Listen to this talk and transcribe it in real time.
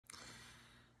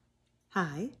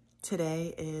Hi,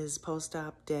 today is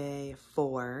post-op day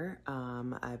 4.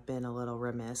 I've been a little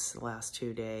remiss the last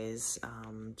 2 days,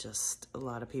 just a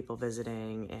lot of people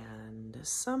visiting and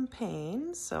some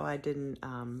pain, so I didn't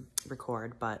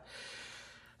record, but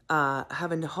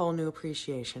have a whole new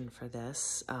appreciation for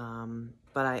this.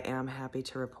 But I am happy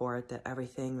to report that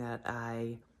everything that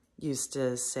I used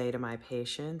to say to my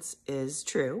patients is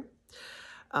true.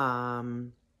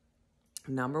 Number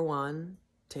one,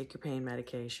 take your pain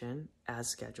medication as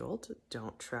scheduled.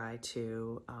 Don't try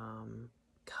to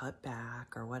cut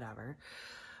back or whatever.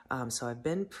 So I've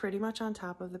been pretty much on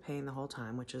top of the pain the whole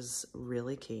time, which is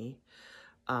really key.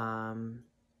 No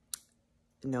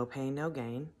pain, no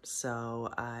gain.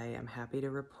 So I am happy to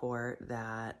report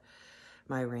that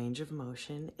my range of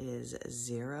motion is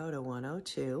 0 to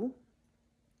 102,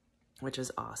 which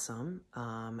is awesome,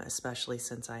 especially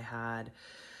since I had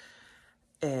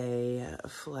a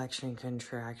flexion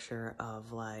contracture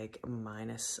of like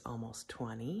minus almost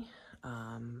 20,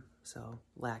 so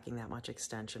lacking that much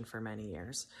extension for many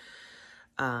years.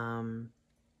 And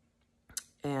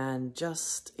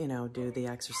just, do the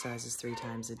exercises 3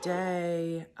 times a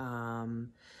day.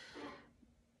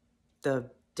 The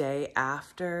day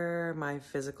after my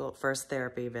first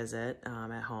therapy visit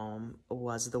at home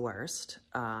was the worst.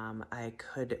 I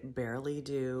could barely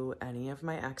do any of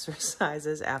my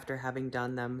exercises after having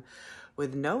done them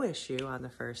with no issue on the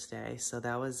first day. So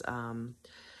that was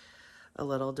a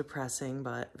little depressing,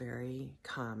 but very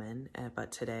common.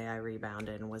 But today I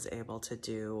rebounded and was able to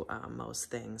do most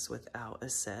things without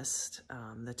assist.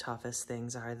 The toughest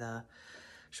things are the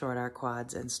short arc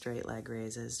quads and straight leg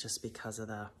raises, just because of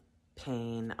the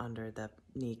pain under the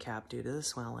kneecap due to the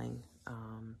swelling.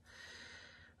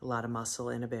 A lot of muscle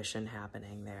inhibition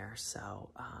happening there, so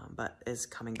but is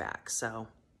coming back. So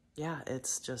yeah,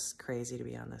 it's just crazy to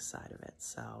be on this side of it.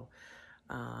 So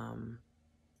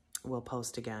we'll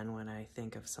post again when I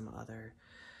think of some other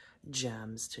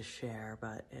gems to share,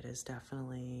 but it is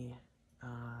definitely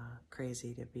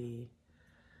crazy to be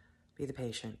the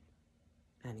patient.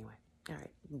 Anyway, all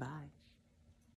right, bye.